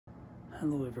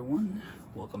Hello everyone,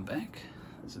 welcome back.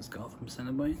 This is Gotham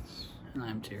Cenobites, and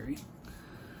I'm Terry.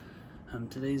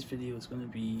 Today's video is going to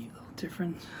be a little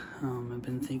different. I've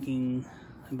been thinking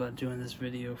about doing this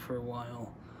video for a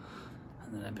while,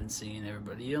 and then I've been seeing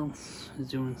everybody else is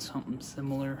doing something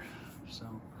similar, so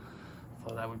I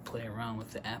thought I would play around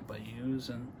with the app I use,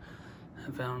 and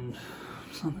I found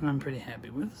something I'm pretty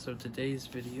happy with. So today's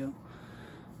video,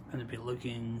 I'm going to be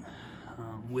looking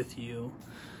with you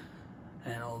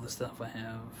and all the stuff I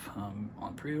have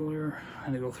on pre-order.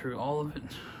 I'm going to go through all of it.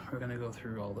 We're going to go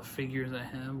through all the figures I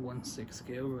have, 1/6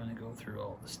 scale. We're going to go through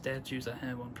all the statues I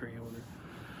have on pre-order.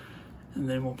 And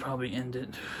then we'll probably end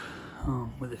it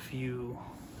with a few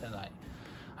that I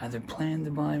either plan to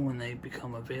buy when they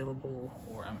become available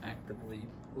or I'm actively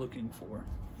looking for.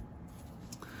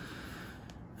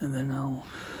 And then I'll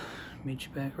meet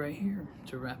you back right here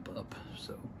to wrap up.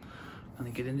 So I'm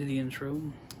going to get into the intro,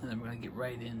 and then we're going to get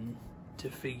right in to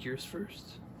figures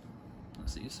first. I'll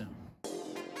see you soon.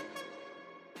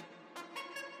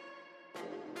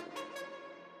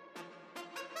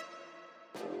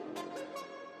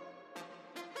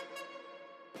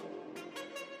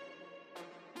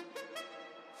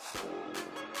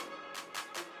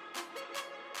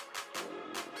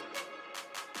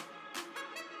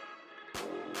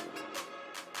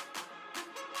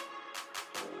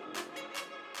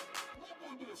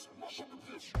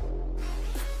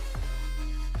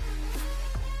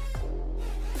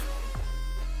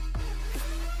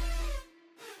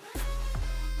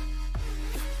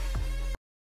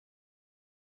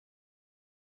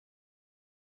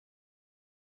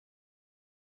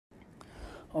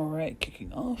 Alright,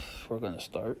 kicking off, we're going to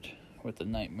start with the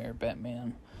Nightmare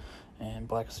Batman and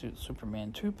Black Suit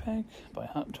Superman 2-pack by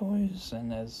Hot Toys.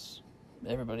 And as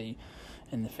everybody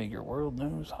in the figure world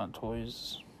knows, Hot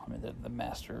Toys, I mean, they're the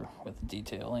master with the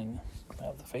detailing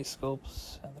of the face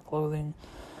sculpts and the clothing.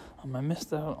 I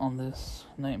missed out on this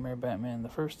Nightmare Batman the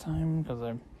first time because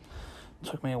it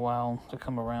took me a while to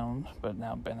come around, but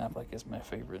now Ben Affleck is my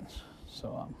favorite.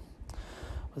 So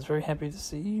was very happy to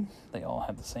see they all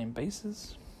have the same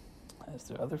bases as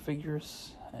their other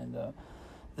figures, and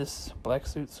this Black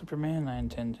Suit Superman I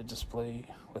intend to display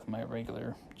with my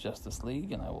regular Justice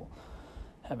League, and I will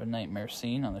have a Nightmare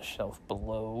scene on the shelf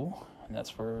below, and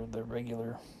that's where the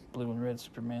regular blue and red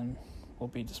Superman will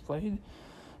be displayed,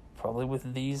 probably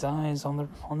with these eyes on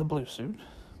the blue suit.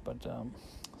 But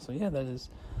so yeah, that is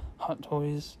Hot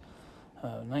Toys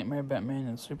Nightmare Batman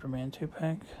and Superman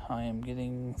 2-pack. I am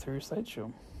getting through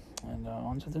Sideshow, and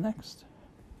on to the next.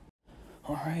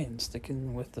 Alright, and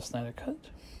sticking with the Snyder Cut,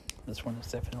 this one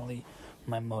is definitely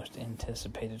my most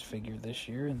anticipated figure this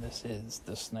year, and this is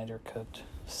the Snyder Cut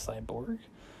Cyborg.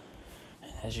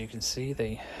 And as you can see,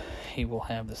 he will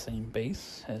have the same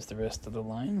base as the rest of the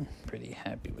line. I'm pretty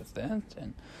happy with that,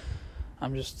 and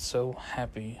I'm just so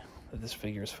happy that this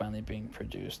figure is finally being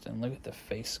produced. And look at the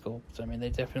face sculpt. I mean, they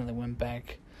definitely went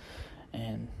back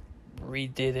and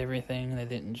redid everything. They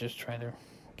didn't just try to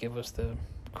give us the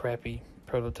crappy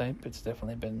prototype. It's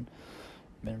definitely been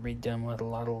redone with a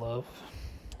lot of love.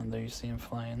 And there you see him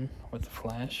flying with the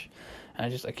Flash.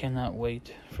 And I cannot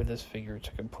wait for this figure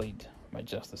to complete my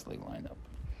Justice League lineup.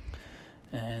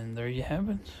 And there you have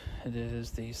it. It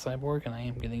is the Cyborg, and I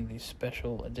am getting the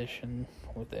special edition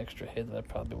with the extra head that I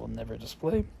probably will never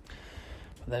display.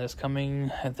 But that is coming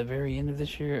at the very end of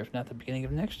this year, if not the beginning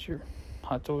of next year.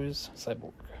 Hot Toys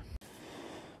Cyborg.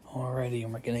 Alrighty,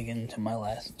 and we're getting into my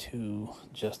last two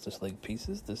Justice League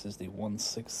pieces. This is the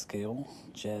 1/6 scale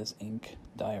Jazz Inc.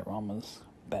 Dioramas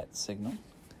Bat Signal.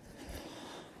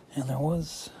 And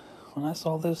when I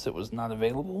saw this, it was not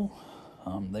available.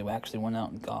 They actually went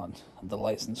out and got the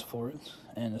license for it,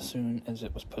 and as soon as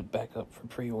it was put back up for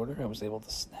pre-order, I was able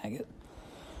to snag it.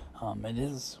 It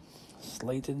is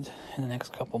slated in the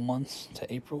next couple months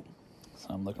to April, so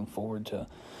I'm looking forward to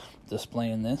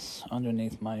displaying this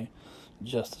underneath my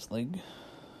Justice League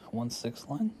 1/6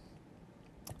 line.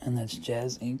 And that's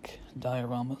Jazz Inc.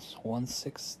 Dioramas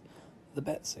 1/6 The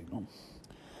Bat Signal.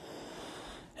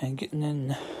 And getting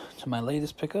in to my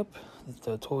latest pickup,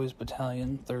 the Toys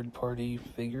Battalion third-party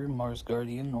figure, Mars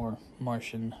Guardian or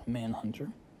Martian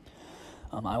Manhunter.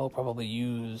 I will probably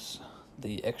use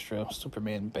the extra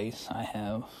Superman base I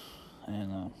have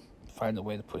and find a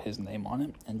way to put his name on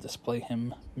it and display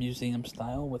him museum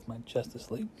style with my Justice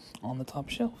League on the top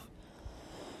shelf.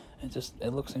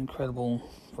 It looks incredible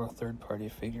for a third-party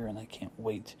figure, and I can't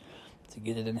wait to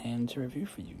get it in hand to review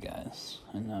for you guys.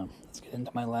 And let's get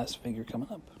into my last figure coming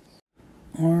up.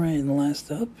 Alright, and last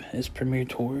up is Premier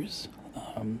Tours,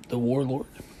 the Warlord,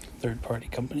 third-party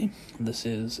company. This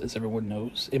is, as everyone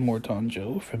knows, Immortan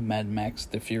Joe from Mad Max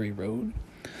The Fury Road.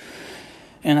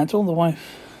 And I told the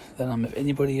wife that if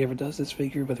anybody ever does this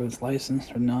figure, whether it's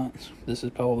licensed or not, this is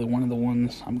probably one of the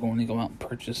ones I'm going to go out and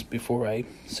purchase before I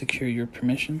secure your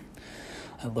permission.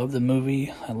 I love the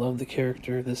movie. I love the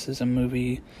character. This is a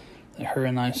movie that her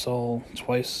and I saw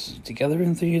twice together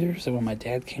in theaters. So when my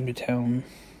dad came to town,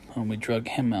 we drug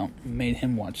him out and made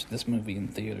him watch this movie in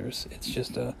theaters. It's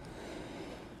just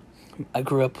I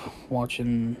grew up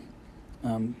watching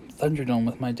Thunderdome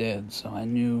with my dad, so I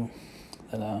knew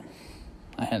that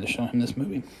I had to show him this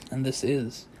movie. And this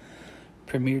is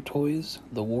Premier Toys,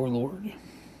 The Warlord,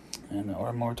 and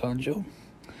Morton Joe.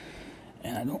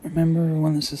 And I don't remember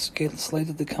when this is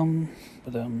slated to come,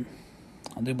 but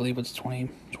I do believe it's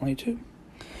 2022.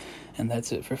 And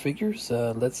that's it for figures.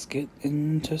 Let's get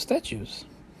into statues.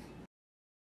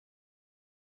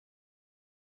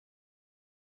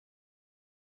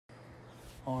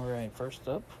 Alright, first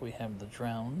up we have The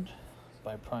Drowned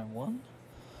by Prime 1.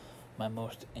 My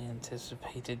most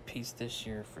anticipated piece this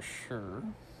year for sure.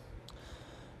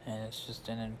 And it's just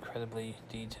an incredibly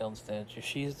detailed statue.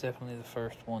 She's definitely the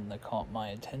first one that caught my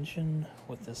attention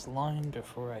with this line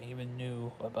before I even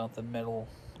knew about the metal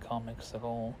comics at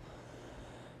all.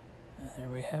 And there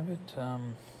we have it.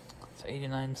 It's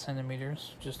 89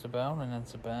 centimeters, just about, and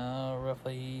it's about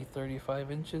roughly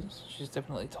 35 inches. She's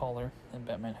definitely taller than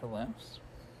Batman Who Laughs.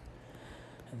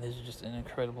 And these are just an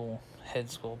incredible head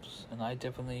sculpts. And I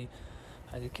did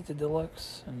get the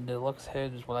deluxe, and the deluxe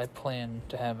head is what I plan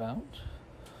to have out.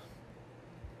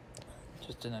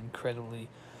 Just an incredibly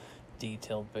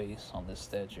detailed base on this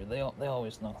statue. They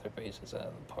always knock their bases out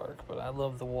of the park, but I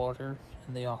love the water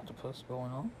and the octopus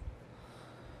going on.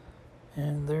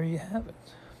 And there you have it.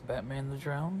 Batman the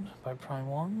Drowned by Prime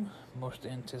 1. Most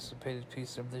anticipated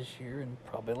piece of this year and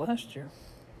probably last year.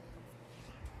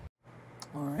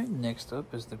 Alright, next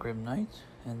up is the Grim Knight,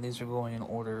 and these are going in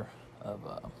order of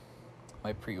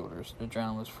my pre-orders. The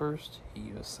Drowned was first,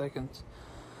 he was second.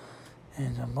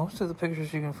 And most of the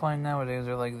pictures you can find nowadays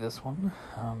are like this one.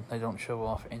 They don't show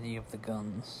off any of the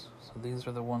guns. So these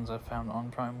are the ones I found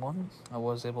on Prime 1. I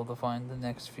was able to find the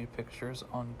next few pictures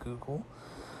on Google.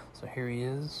 So here he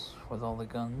is with all the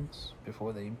guns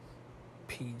before they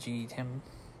PG'd him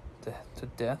to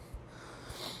death.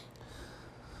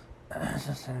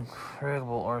 Just an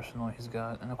incredible arsenal he's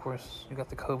got. And of course, you got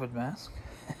the COVID mask.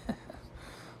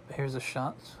 But here's a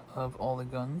shot of all the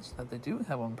guns that they do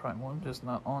have on Prime 1, just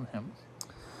not on him.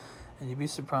 And you'd be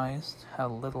surprised how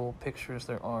little pictures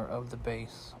there are of the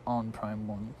base on Prime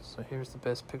 1. So here's the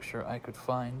best picture I could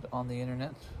find on the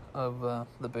internet of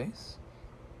the base.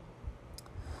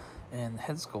 And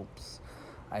head sculpts.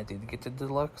 I did get the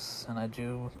deluxe, and I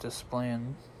do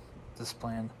plan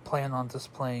on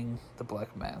displaying the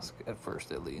black mask at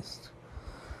first, at least.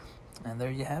 And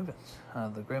there you have it.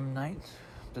 The Grim Knight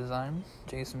design,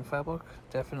 Jason Fabok.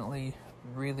 Definitely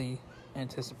really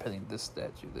anticipating this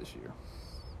statue this year.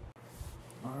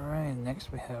 Alright,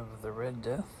 next we have the Red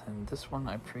Death, and this one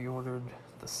I pre-ordered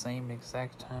the same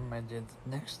exact time I did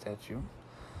the next statue.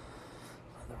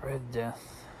 The Red Death,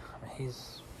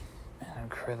 he's an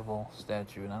incredible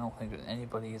statue, and I don't think that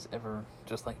anybody is ever,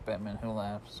 just like Batman Who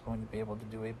Laughs, going to be able to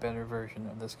do a better version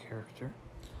of this character.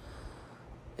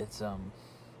 It's in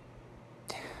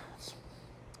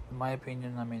my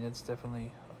opinion, it's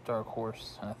definitely a dark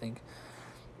horse, and I think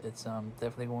it's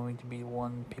definitely going to be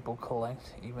one people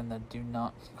collect, even that do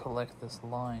not collect this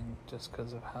line, just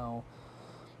because of how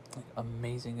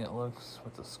amazing it looks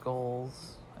with the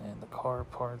skulls and the car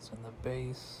parts and the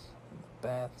base and the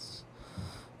bats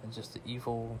and just the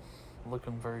evil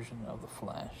looking version of the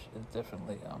Flash. It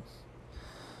definitely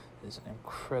is an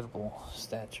incredible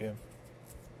statue.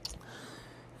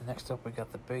 And next up we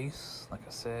got the base. Like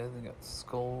I said, we got the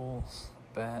skulls,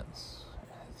 the bats.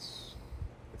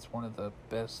 It's one of the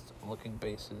best looking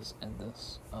bases in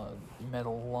this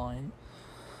metal line.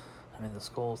 The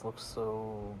skulls look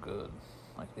so good.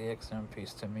 Like the XM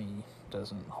piece to me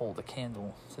doesn't hold a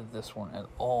candle to this one at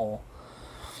all.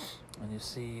 And you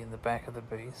see in the back of the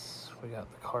base, we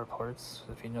got the car parts.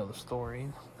 If you know the story,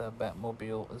 the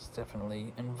Batmobile is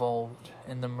definitely involved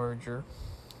in the merger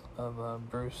of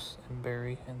Bruce and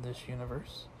Barry in this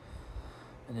universe.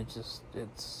 And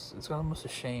it's almost a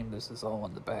shame this is all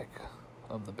on the back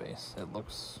of the base. It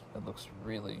looks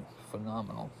really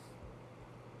phenomenal.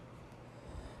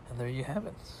 And there you have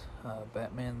it.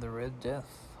 Batman the Red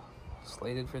Death,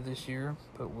 slated for this year,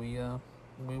 but we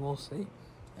will see.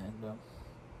 And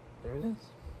there it is.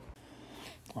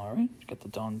 Alright, got the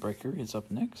Dawnbreaker is up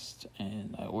next,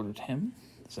 and I ordered him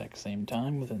exact same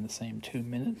time, within the same 2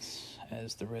 minutes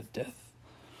as the Red Death.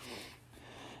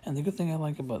 And the good thing I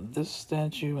like about this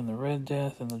statue and the Red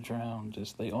Death and the Drowned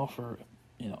is they offer,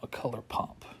 a color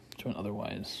pop to an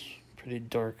otherwise pretty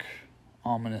dark,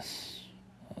 ominous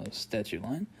statue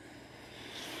line.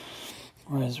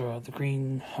 Whereas the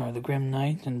Grim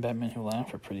Knight and Batman Who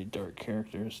Laughs are pretty dark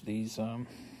characters. These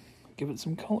give it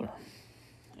some color.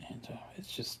 And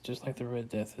it's just like the Red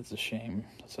Death. It's a shame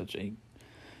such a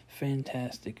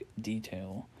fantastic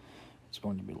detail is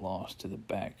going to be lost to the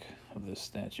back of this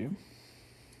statue.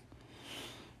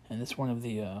 And it's one of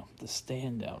the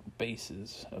standout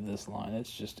bases of this line.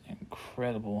 It's just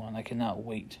incredible, and I cannot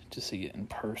wait to see it in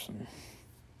person.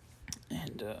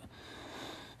 And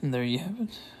there you have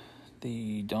it.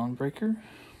 The Dawnbreaker,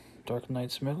 Dark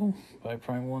Knight's Metal by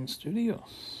Prime 1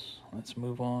 Studios. Let's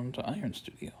move on to Iron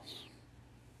Studios.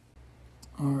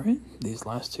 Alright, these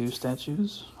last two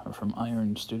statues are from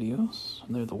Iron Studios.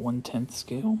 They're the 1/10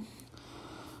 scale.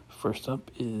 First up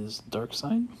is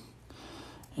Darkseid.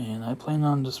 And I plan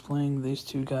on displaying these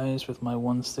two guys with my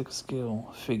 1/6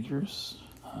 scale figures.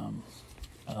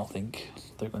 I don't think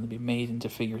they're going to be made into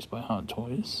figures by Hot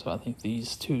Toys, so I think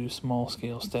these two small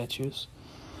scale statues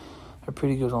are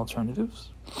pretty good alternatives.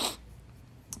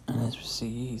 And as you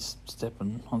see, he's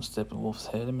stepping on Steppenwolf's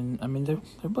head. I mean, they're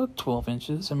about 12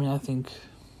 inches. I mean, I think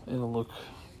it'll look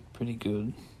pretty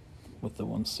good with the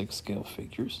 1/6 scale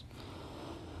figures.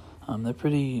 They're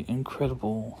pretty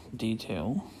incredible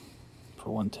detail for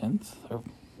 1/10,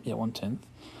 1/10.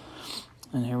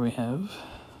 And here we have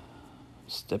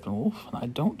Steppenwolf. I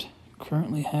don't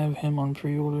currently have him on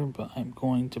pre-order, but I'm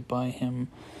going to buy him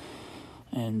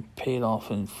and pay it off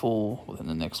in full within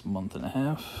the next month and a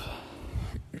half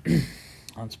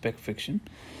on Spec Fiction.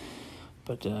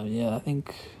 But I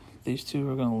think these two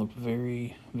are going to look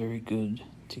very, very good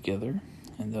together,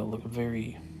 and they'll look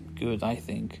very good, I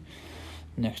think,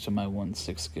 next to my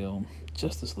 1/6 scale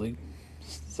Justice League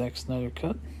Zack Snyder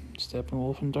cut,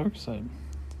 Steppenwolf and Darkseid.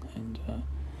 And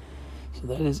so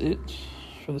that is it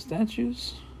for the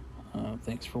statues.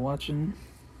 Thanks for watching,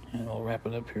 and I'll wrap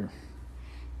it up here.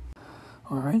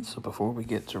 Alright, so before we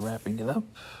get to wrapping it up,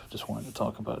 just wanted to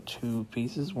talk about two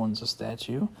pieces. One's a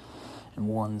statue, and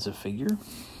one's a figure.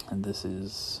 And this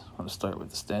is, I'm going to start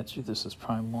with the statue. This is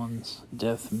Prime 1's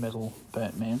Death Metal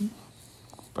Batman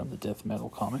from the Death Metal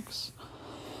comics.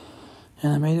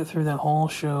 And I made it through that whole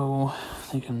show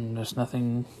thinking there's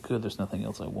nothing good, there's nothing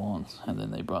else I want. And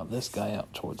then they brought this guy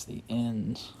out towards the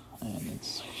end, and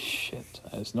it's shit.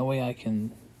 There's no way I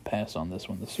can pass on this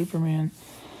one. The Superman,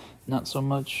 not so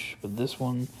much, but this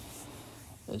one,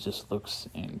 it just looks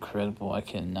incredible. I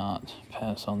cannot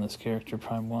pass on this character,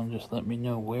 Prime 1. Just let me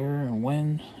know where and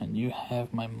when, and you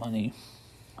have my money.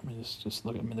 I mean, just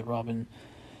look at me. The Robin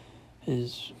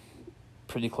is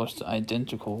pretty close to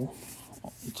identical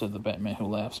to the Batman Who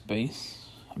Laughs base.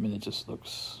 I mean, it just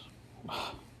looks,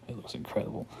 it looks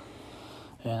incredible.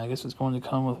 And I guess it's going to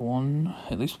come with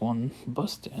at least one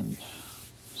bust end.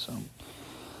 So,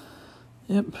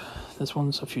 yep, this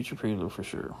one's a future pre-order for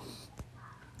sure.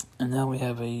 And now we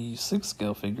have a 6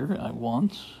 scale figure I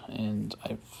want, and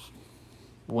I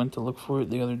went to look for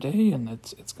it the other day, and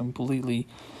it's completely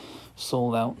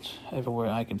sold out everywhere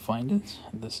I can find it.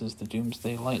 This is the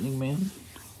Doomsday Lightning Man,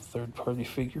 third-party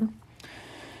figure.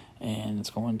 And it's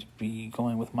going to be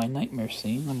going with my nightmare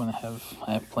scene.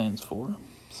 I have plans for.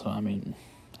 So I mean,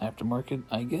 aftermarket,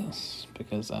 I guess,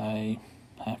 because I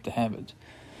have to have it.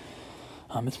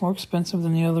 It's more expensive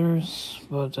than the others,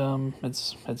 but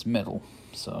it's metal.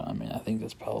 So I mean, I think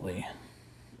that's probably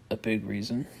a big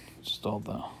reason. Just all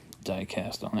the die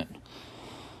cast on it.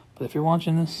 But if you're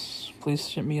watching this, please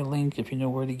ship me a link if you know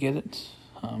where to get it.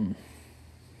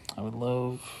 I would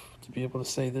love to be able to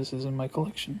say this is in my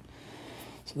collection.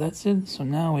 So that's it. So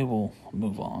now we will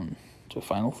move on to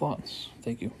final thoughts.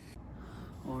 Thank you.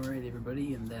 Alright,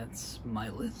 everybody, and that's my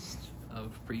list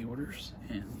of pre-orders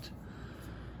and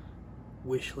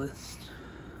wish list.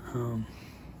 So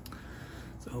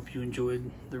I hope you enjoyed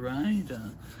the ride.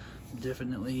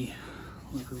 Definitely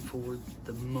looking forward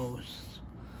the most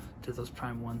to those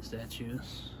Prime 1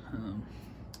 statues.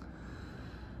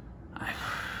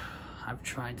 I've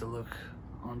tried to look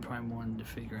on Prime 1 to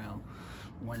figure out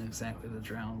when exactly the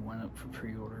Drown went up for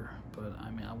pre-order, but I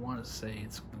mean, I want to say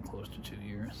it's been close to 2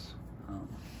 years.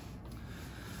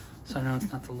 So I know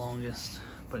it's not the longest,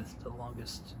 but it's the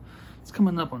longest. It's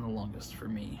coming up on the longest for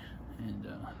me. And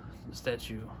the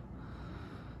statue,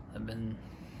 I've been,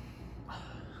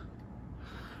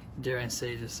 dare I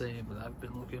say to say, but I've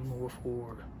been looking more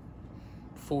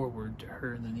forward to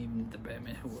her than even the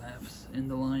Batman Who Laughs in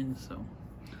the line. So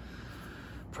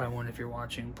Prime 1, if you're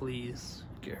watching, please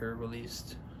get her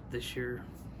released this year.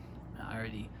 I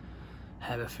already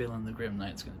have a feeling the Grim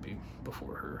Knight's going to be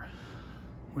before her,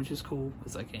 which is cool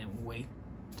because I can't wait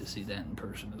to see that in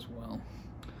person as well.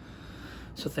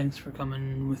 So thanks for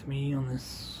coming with me on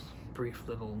this brief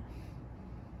little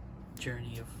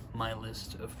journey of my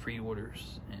list of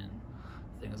pre-orders and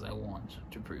things I want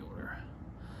to pre-order.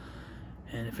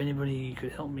 And if anybody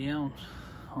could help me out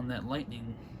on that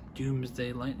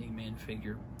Doomsday Lightning Man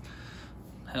figure,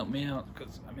 help me out,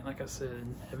 because I mean, like I said,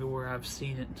 everywhere I've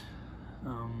seen it,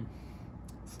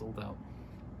 sold out.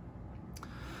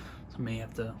 So I may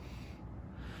have to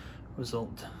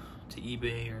result to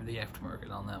eBay or the aftermarket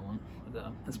on that one.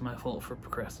 But it's my fault for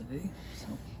procrastinating.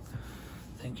 So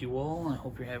thank you all. I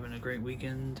hope you're having a great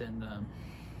weekend, and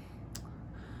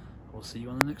we'll see you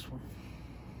on the next one.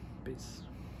 Peace.